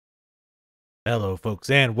Hello folks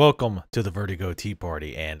and welcome to the Vertigo Tea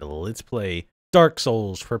Party and let's play Dark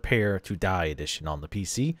Souls Prepare to Die edition on the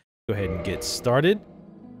PC. Go ahead and get started.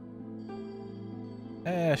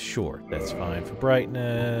 Sure, that's fine for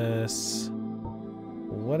brightness.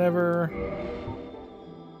 Whatever.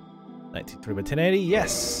 1920 by 1080,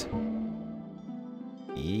 yes!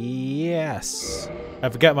 Yes! I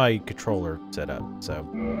forgot my controller set up, so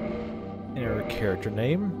enter a character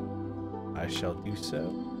name. I shall do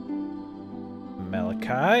so.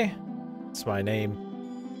 Malachi. It's my name.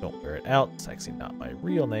 Don't wear it out. It's actually not my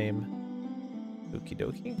real name. Okie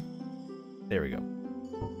dokie. There we go.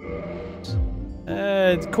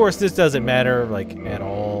 Of course, this doesn't matter, like, at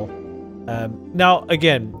all. Now,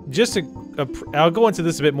 again, just I'll go into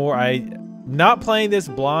this a bit more. I'm not playing this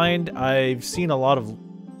blind. I've seen a lot of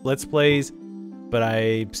Let's Plays, but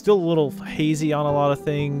I'm still a little hazy on a lot of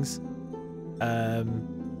things.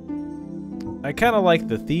 I kind of like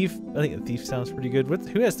the Thief. I think the Thief sounds pretty good.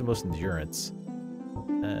 Who has the most endurance?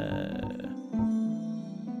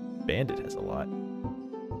 Bandit has a lot.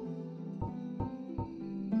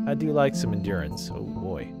 I do like some endurance. Oh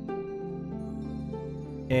boy.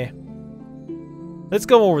 Let's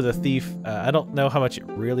go over the Thief. I don't know how much it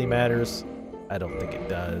really matters. I don't think it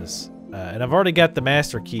does. And I've already got the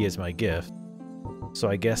Master Key as my gift. So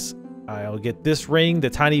I guess I'll get this ring, the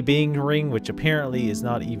Tiny Being ring, which apparently is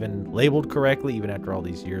not even labeled correctly, even after all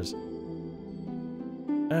these years.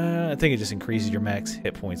 I think it just increases your max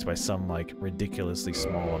hit points by some, like, ridiculously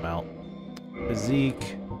small amount.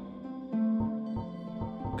 Physique.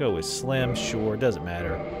 Go with Slim, sure, doesn't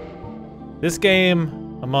matter. This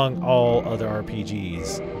game, among all other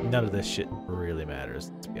RPGs, none of this shit really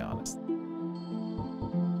matters, to be honest.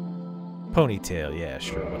 Ponytail, yeah,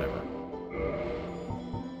 sure, whatever.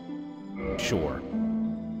 Sure.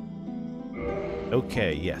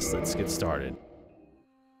 Okay, yes, let's get started.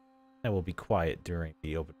 And we'll be quiet during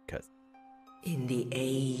the open cut. In the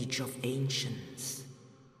age of ancients,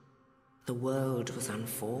 the world was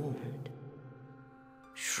unformed,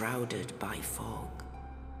 shrouded by fog.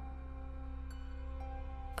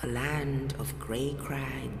 A land of grey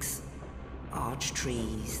crags, arch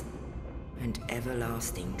trees, and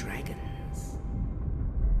everlasting dragons.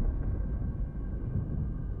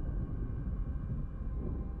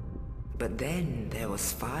 But then there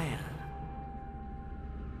was fire,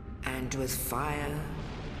 and with fire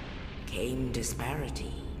came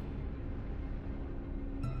disparity.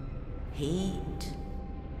 Heat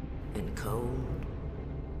and cold,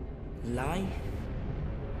 life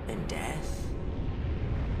and death,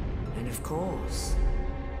 and of course,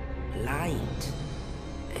 light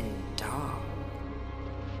and dark.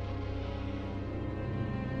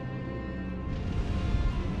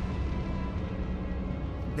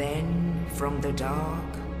 Then, from the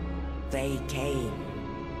dark, they came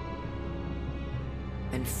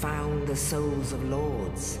and found the souls of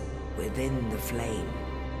lords within the flame.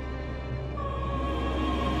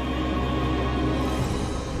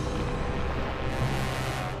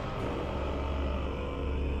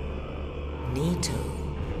 Nito,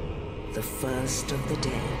 the first of the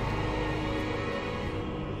dead.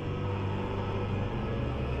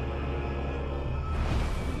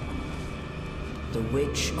 The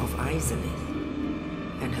Witch of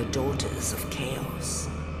Izalith and her daughters of Chaos.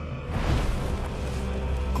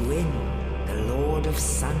 Gwyn, the Lord of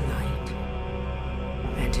Sunlight,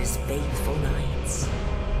 and his faithful knights.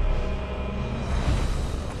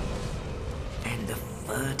 And the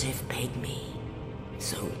furtive pygmy,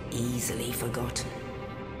 so easily forgotten.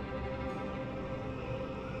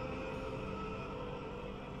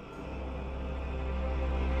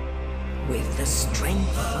 With the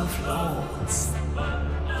strength of lords,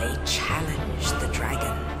 they challenged the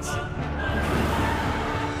dragons.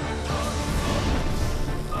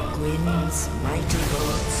 Gwyn's mighty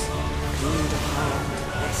lords peeled apart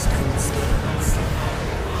their stone skins.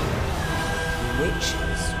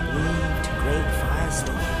 Witches weaved great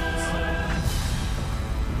firestorms.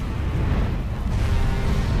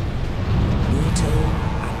 Nito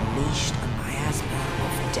unleashed a miasma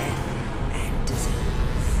of death and disease.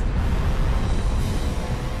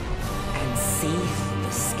 Seath,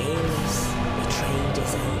 the Scaleless, betrayed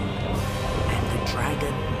his own, and the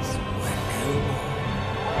dragons were no more.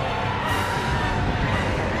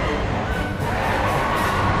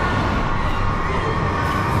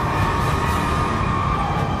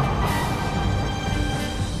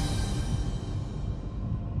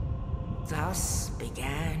 Thus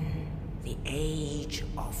began the Age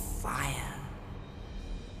of Fire.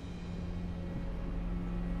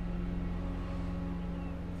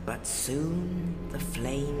 But soon the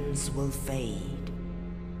flames will fade,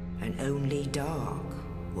 and only dark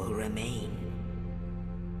will remain.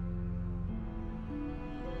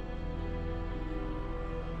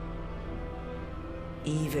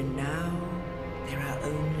 Even now, there are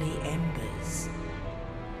only embers.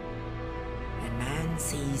 And man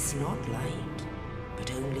sees not light,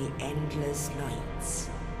 but only endless nights.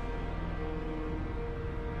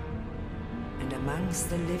 And amongst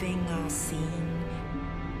the living are seen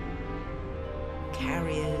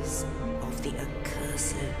carriers of the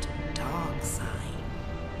accursed dark side.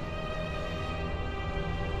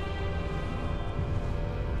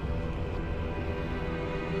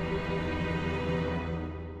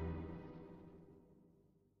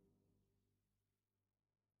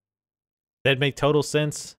 That'd make total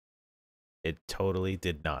sense. It totally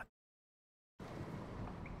did not.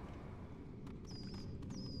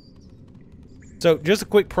 So, just a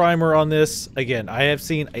quick primer on this. Again, I have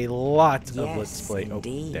seen a lot of Let's Play.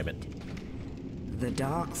 Indeed. Oh, damn it. The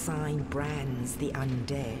dark side brands the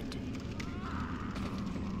undead.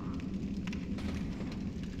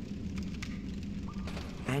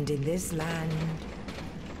 And in this land,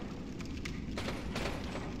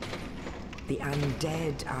 the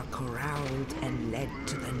undead are corralled and led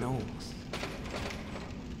to the north.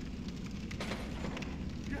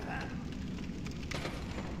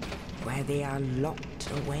 Where they are locked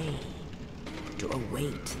away to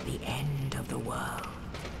await the end of the world.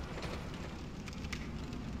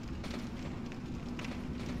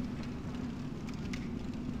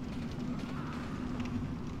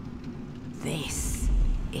 This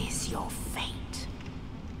is your fate.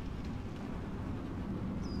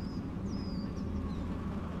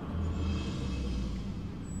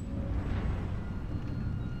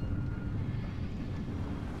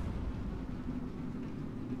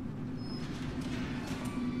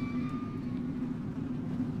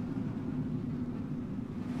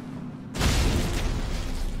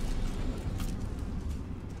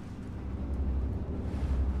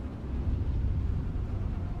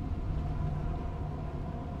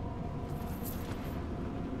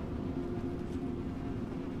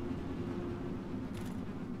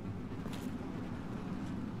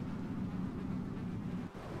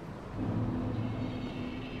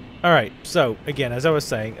 Alright, so, again, as I was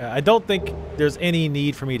saying, I don't think there's any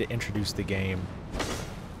need for me to introduce the game.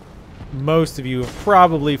 Most of you are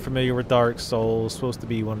probably familiar with Dark Souls, supposed to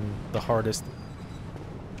be one of the hardest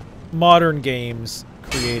modern games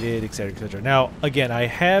created, etc., etc. Now, again, I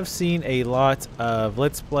have seen a lot of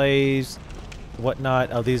Let's Plays, whatnot.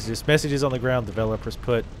 Oh, these are just messages on the ground developers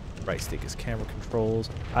put. Right stick is camera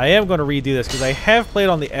controls. I am going to redo this because I have played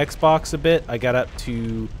on the Xbox a bit. I got up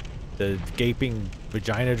to the gaping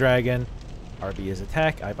vagina dragon. RB is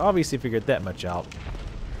attack. I've obviously figured that much out.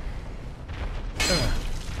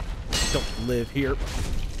 Don't live here.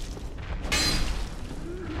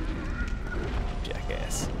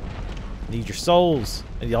 Jackass. Need your souls.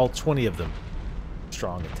 And all 20 of them.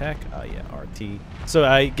 Strong attack. Oh yeah, RT. So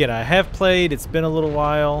I have played. It's been a little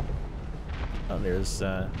while. Oh, there's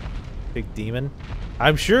Big Demon.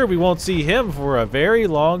 I'm sure we won't see him for a very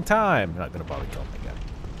long time. I'm not going to bother killing him again.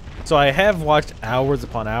 So I have watched hours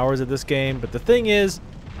upon hours of this game, but the thing is,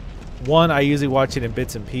 one, I usually watch it in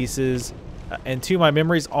bits and pieces, and two, my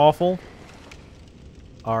memory's awful.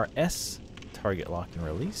 RS, target lock and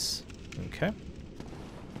release. Okay.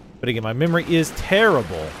 But again, my memory is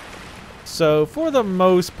terrible. So for the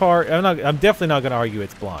most part, I'm definitely not going to argue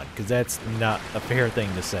it's blonde, because that's not a fair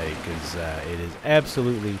thing to say, because it is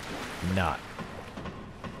absolutely not.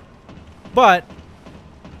 But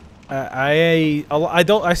I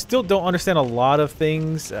still don't understand a lot of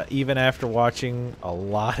things, even after watching a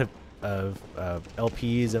lot of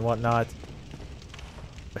LPs and whatnot.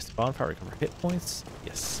 Rest of bonfire, recover hit points.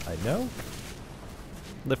 Yes, I know.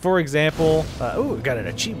 But for example, oh, we got an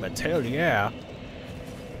achievement. Hell yeah!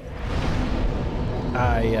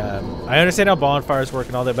 I understand how bonfires work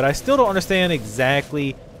and all that, but I still don't understand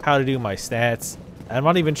exactly how to do my stats. I'm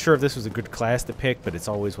not even sure if this was a good class to pick, but it's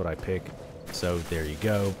always what I pick. So there you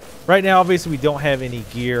go. Right now, obviously, we don't have any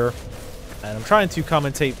gear, and I'm trying to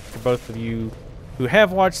commentate for both of you who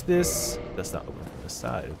have watched this. That's not open from the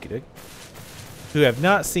side. Okay, who have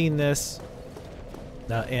not seen this,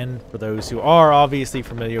 and for those who are obviously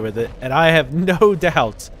familiar with it, and I have no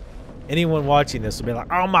doubt anyone watching this will be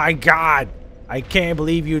like, "Oh my God, I can't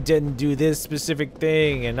believe you didn't do this specific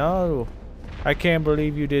thing," and "Oh, I can't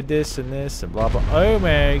believe you did this and this," and blah blah. Oh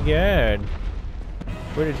my God.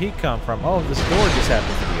 Where did he come from? Oh, this door just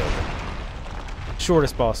happened to be open.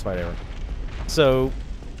 Shortest boss fight ever. So,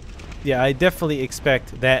 yeah, I definitely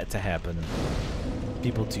expect that to happen.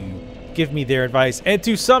 People to give me their advice. And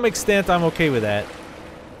to some extent, I'm okay with that.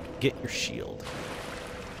 Get your shield.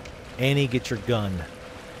 Annie, get your gun.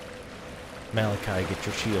 Malachi, get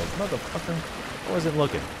your shield. Motherfucker. I wasn't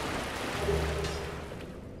looking.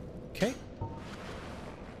 Okay.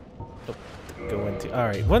 go into...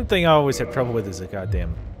 Alright, one thing I always have trouble with is a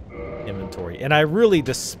goddamn inventory. And I really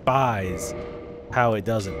despise how it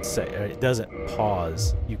doesn't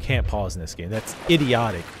pause. You can't pause in this game. That's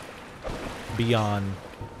idiotic beyond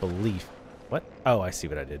belief. What? Oh, I see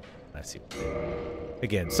what I did. I see what I did.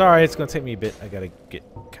 Again, sorry, it's going to take me a bit. I got to get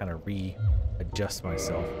kind of readjust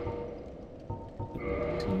myself.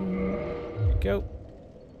 There we go.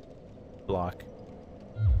 Block.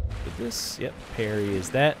 With this, yep, parry is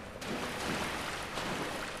that.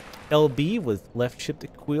 LB with left shift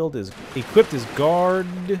equipped as guard.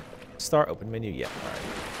 Start open menu. Yeah,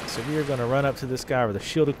 alright. So we are gonna run up to this guy with a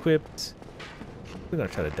shield equipped. We're gonna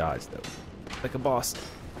try to dodge though. Like a boss.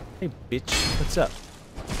 Hey bitch, what's up?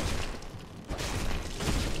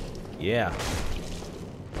 Yeah.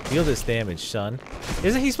 Feel this damage, son.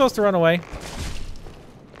 Isn't he supposed to run away?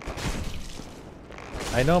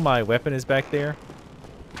 I know my weapon is back there.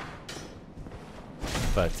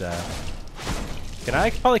 But, I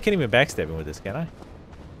probably can't even backstab him with this, can I?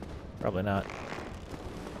 Probably not.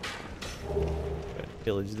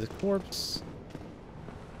 Pillage the corpse.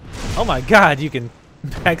 Oh my god, you can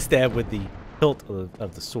backstab with the hilt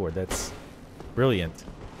of the sword. That's brilliant.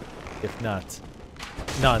 If not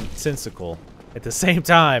nonsensical. At the same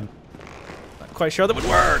time, not quite sure that would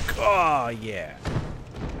work. Oh, yeah.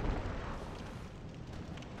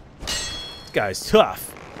 This guy's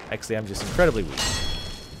tough. Actually, I'm just incredibly weak.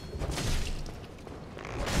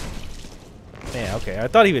 Man, okay, I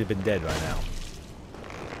thought he would have been dead by now.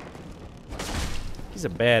 He's a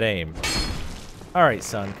bad aim. Alright,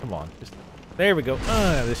 son, come on. There we go.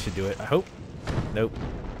 This should do it, I hope. Nope.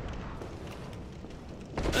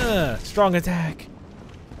 Strong attack.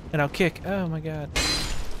 And I'll kick. Oh my god.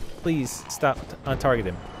 Please stop on target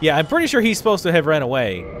him. Yeah, I'm pretty sure he's supposed to have ran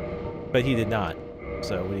away, but he did not.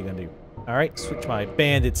 So what are you gonna do? Alright, switch my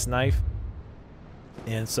bandit's knife.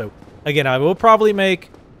 And so, again, I will probably make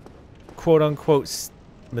quote-unquote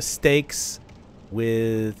mistakes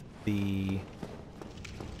with the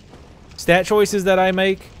stat choices that I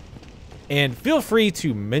make. And feel free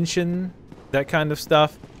to mention that kind of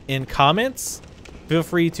stuff in comments. Feel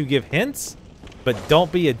free to give hints, but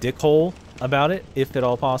don't be a dickhole about it, if at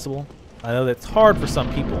all possible. I know that's hard for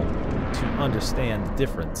some people to understand the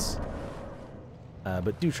difference.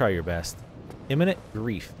 But do try your best. Imminent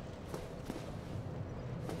grief.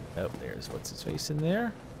 Oh, there's what's his face in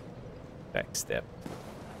there. Backstep.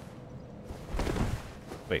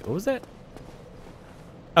 Wait, what was that?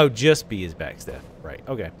 Oh, just B is backstep. Right,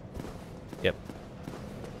 okay. Yep.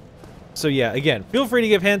 So yeah, again, feel free to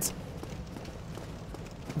give hints.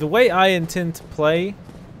 The way I intend to play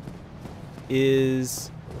is...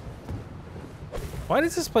 Why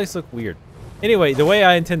does this place look weird? Anyway, the way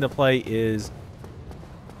I intend to play is...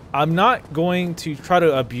 I'm not going to try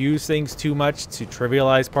to abuse things too much to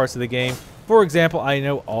trivialize parts of the game. For example, I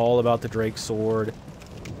know all about the Drake Sword,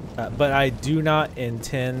 but I do not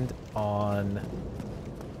intend on...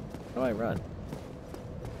 How do I run?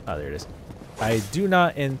 Oh, there it is. I do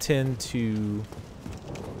not intend to...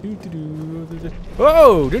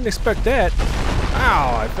 Whoa! Didn't expect that.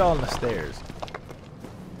 Ow! I fell on the stairs.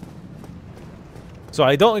 So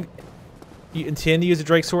I don't intend to use a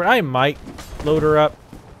Drake Sword. I might load her up.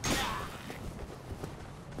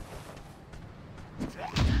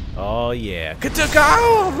 Oh yeah.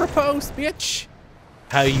 Go! Riposte, bitch!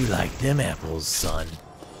 How you like them apples, son?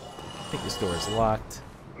 I think this door is locked.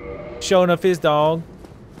 Showing up his dog.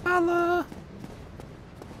 Holla!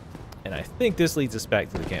 And I think this leads us back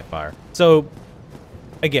to the campfire. So,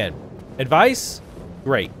 again, advice,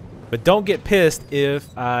 great. But don't get pissed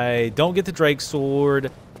if I don't get the Drake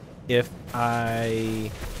Sword, if I,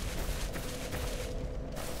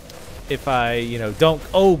 you know, don't,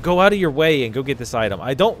 oh, go out of your way and go get this item.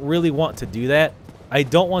 I don't really want to do that. I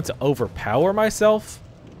don't want to overpower myself.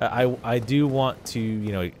 I do want to,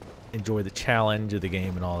 you know, enjoy the challenge of the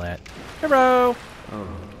game and all that. Hello! Oh,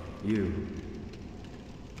 you.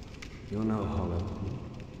 You're no hollow.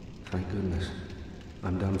 Thank goodness.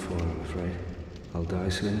 I'm done for, I'm afraid. I'll die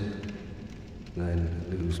soon, then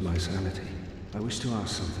lose my sanity. I wish to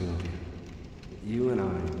ask something of you. You and I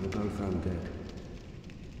are both undead.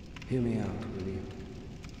 Hear me out, will you?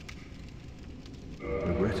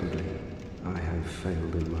 Regrettably, I have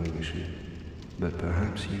failed in my mission, but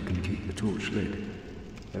perhaps you can keep the torch lit.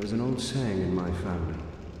 There is an old saying in my family.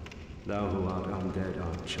 Thou who art undead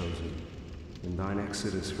art chosen. In thine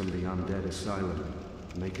exodus from the undead asylum,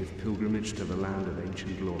 maketh pilgrimage to the land of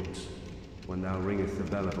ancient lords. When thou ringeth the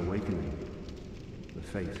bell of awakening, the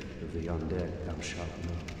fate of the undead thou shalt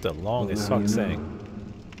know. The longest fuck saying.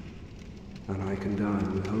 And I can die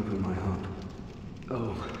with hope in my heart.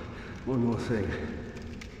 Oh, one more thing.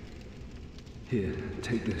 Here,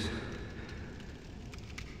 take this.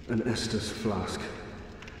 An Estus flask.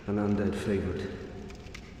 An undead favorite.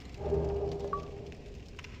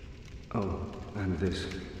 Oh, and this.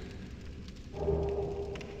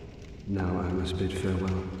 Now I must bid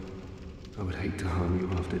farewell. I would hate to harm you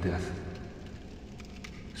after death.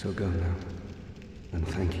 So go now, and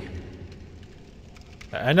thank you.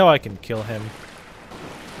 I know I can kill him,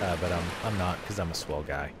 but I'm not, because I'm a swell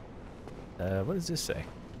guy. What does this say?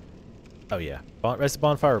 Oh yeah, rest of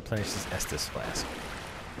bonfire replenishes Estus flask.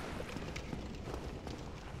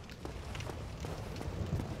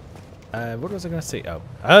 What was I gonna say? Oh,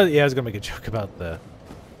 yeah, I was gonna make a joke about the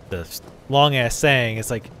long ass saying. It's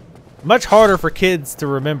like much harder for kids to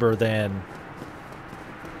remember than.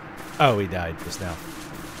 Oh, he died just now.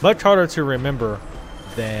 Much harder to remember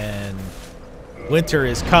than winter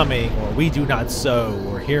is coming, or we do not sow,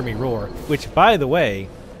 or hear me roar. Which, by the way,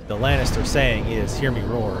 the Lannister saying is "hear me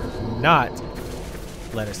roar," not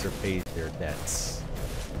Lannister paid their debts,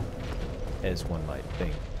 as one might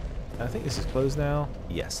think. I think this is closed now.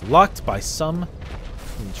 Yes, locked by some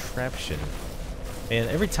contraption. And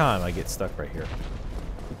every time I get stuck right here.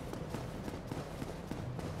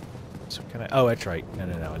 So can I? Oh, that's right.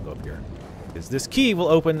 No, I go up here. Because this key will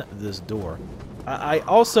open this door. I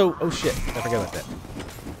also... Oh, shit. I forgot about that.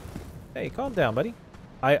 Hey, calm down, buddy.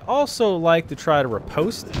 I also like to try to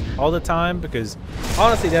riposte all the time because,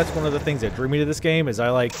 honestly, that's one of the things that drew me to this game is I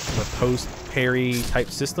like riposte parry type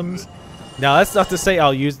systems. Now, that's not to say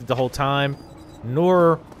I'll use it the whole time,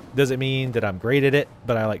 nor does it mean that I'm great at it,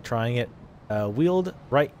 but I like trying it. Wield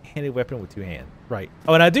right-handed weapon with two hands. Right.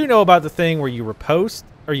 Oh, and I do know about the thing where you riposte,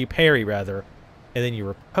 or you parry, rather, and then you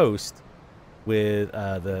riposte with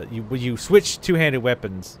you switch two-handed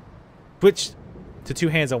weapons. Switch to two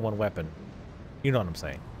hands on one weapon. You know what I'm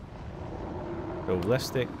saying. Go left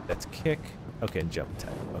stick, that's kick. Okay, and jump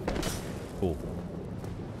attack. Okay, cool.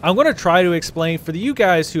 I'm going to try to explain, for you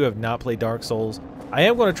guys who have not played Dark Souls, I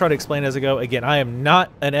am going to try to explain as I go. Again, I am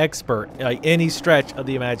not an expert by any stretch of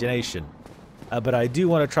the imagination. But I do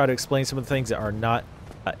want to try to explain some of the things that are not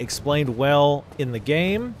explained well in the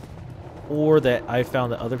game, or that I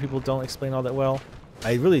found that other people don't explain all that well.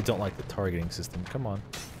 I really don't like the targeting system. Come on.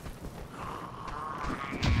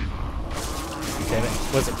 Damn it.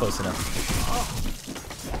 Wasn't close enough.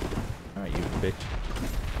 Alright, you bitch.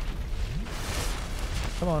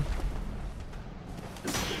 Come on.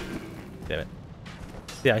 Damn it.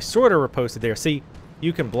 Yeah, I sort of riposted there. See,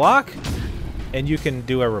 you can block, and you can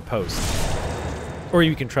do a riposte. Or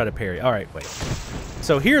you can try to parry. Alright, wait.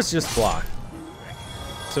 So here's just block.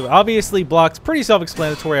 So obviously block's pretty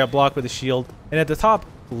self-explanatory. I block with a shield. And at the top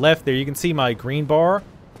left there, you can see my green bar.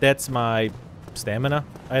 That's my stamina,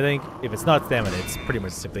 I think. If it's not stamina, it's pretty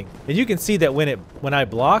much the same thing. And you can see that when I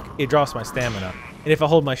block, it drops my stamina. And if I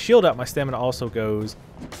hold my shield up, my stamina also goes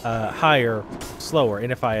higher, slower.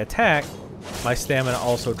 And if I attack, my stamina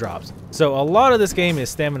also drops. So a lot of this game is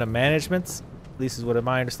stamina management. At least is what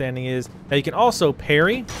my understanding is. Now you can also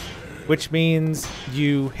parry, which means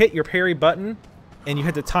you hit your parry button and you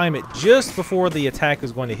have to time it just before the attack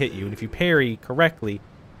is going to hit you. And if you parry correctly,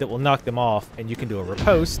 that will knock them off, and you can do a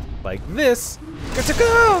riposte like this.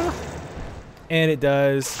 And it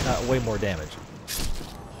does way more damage.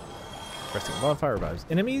 Resting bonfire revives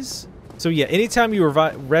enemies. So yeah, anytime you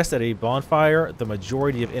rest at a bonfire, the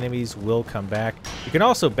majority of enemies will come back. You can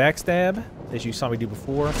also backstab, as you saw me do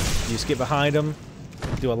before. You just get behind them,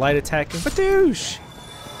 do a light attack, and badoosh!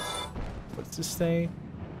 What's this say?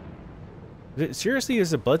 Seriously,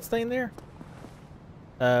 there's a bloodstain there?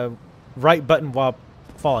 Right button while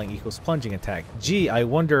falling equals plunging attack. Gee, I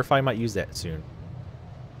wonder if I might use that soon.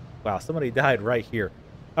 Wow, somebody died right here.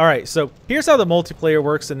 Alright, so here's how the multiplayer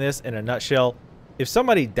works in this in a nutshell. If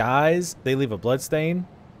somebody dies, they leave a bloodstain,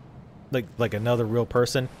 like another real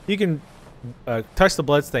person. You can touch the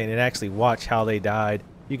bloodstain and actually watch how they died.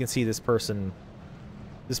 You can see this person's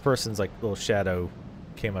like little shadow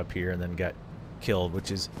came up here and then got killed,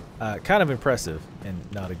 which is kind of impressive and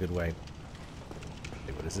not a good way.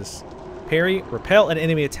 Okay, what is this? Parry, repel an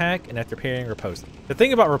enemy attack, and after parrying, riposte. The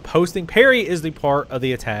thing about riposting, parry is the part of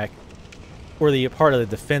the attack, or the part of the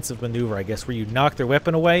defensive maneuver, I guess, where you knock their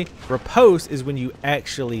weapon away. Riposte is when you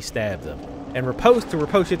actually stab them. And riposte, to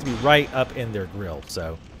riposte, you have to be right up in their grill.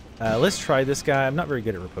 So, let's try this guy. I'm not very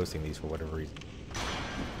good at riposting these for whatever reason.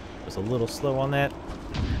 I was a little slow on that.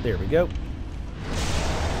 There we go.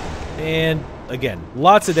 And, again,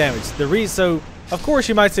 lots of damage. So, of course,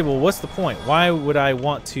 you might say, well, what's the point? Why would I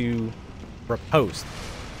want to riposte?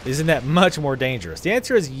 Isn't that much more dangerous? The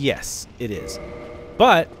answer is yes, it is.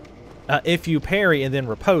 But if you parry and then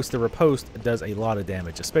riposte, the riposte does a lot of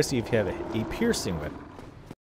damage, especially if you have a piercing weapon.